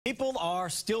People are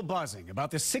still buzzing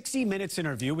about the 60 Minutes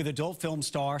interview with adult film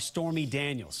star Stormy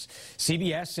Daniels.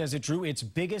 CBS says it drew its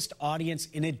biggest audience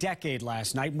in a decade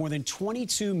last night. More than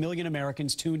 22 million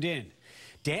Americans tuned in.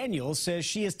 Daniels says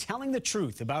she is telling the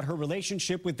truth about her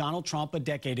relationship with Donald Trump a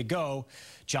decade ago.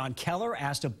 John Keller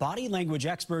asked a body language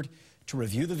expert to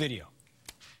review the video.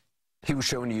 He was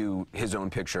showing you his own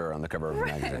picture on the cover of the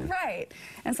magazine. Right.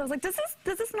 And so I was like, does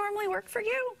this normally work for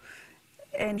you?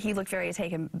 And he looked very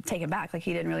taken back, like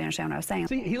he didn't really understand what I was saying.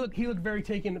 See, he looked very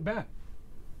taken aback.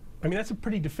 I mean, that's a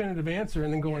pretty definitive answer,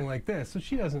 and then going like this. So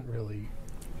she doesn't really...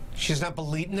 She's not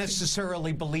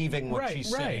necessarily believing what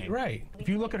she's saying. Right. If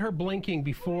you look at her blinking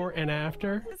before and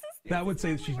after, that would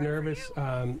say that she's nervous.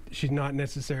 She's not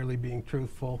necessarily being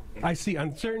truthful. I see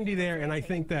uncertainty there, and I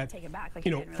think that,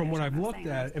 you know, from what I've looked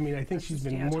at, I mean, I think she's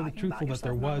been more than truthful that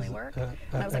there was an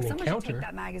encounter.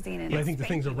 But I think the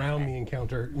things around the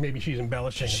encounter, maybe she's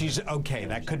embellishing. She's okay.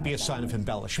 That could be a sign of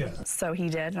embellishment. Yeah. So he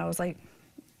did, and I was like,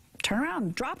 turn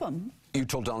around, drop him. You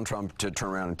told Donald Trump to turn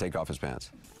around and take off his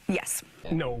pants? Yes.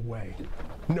 No way.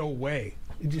 No way.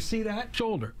 Did you see that?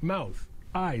 Shoulder, mouth,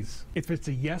 eyes. If it's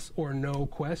a yes or no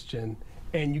question,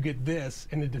 and you get this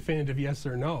in a definitive yes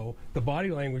or no, the body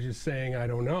language is saying, I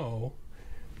don't know,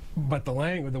 but the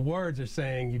words are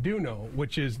saying, you do know,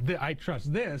 which is, I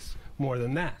trust this more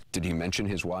than that. Did he mention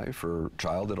his wife or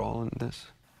child at all in this?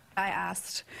 I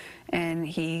asked, and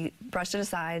he brushed it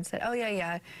aside, said, oh,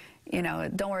 yeah, you know,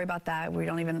 don't worry about that.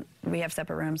 We have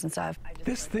separate rooms and stuff.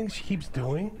 This thing she keeps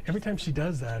doing, every time she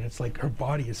does that, it's like her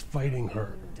body is fighting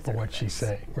her for what she's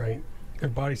saying, right? Her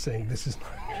body's saying, this is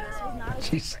not,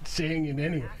 she's saying it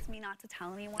anyway. Asked me not to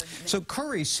tell anyone. So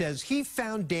Curry says he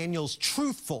found Daniels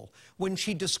truthful when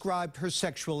she described her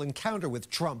sexual encounter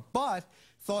with Trump, but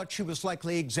thought she was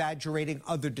likely exaggerating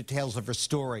other details of her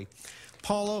story.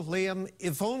 Paula, Liam,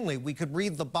 if only we could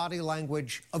read the body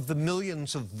language of the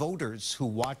millions of voters who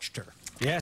watched her. Yes.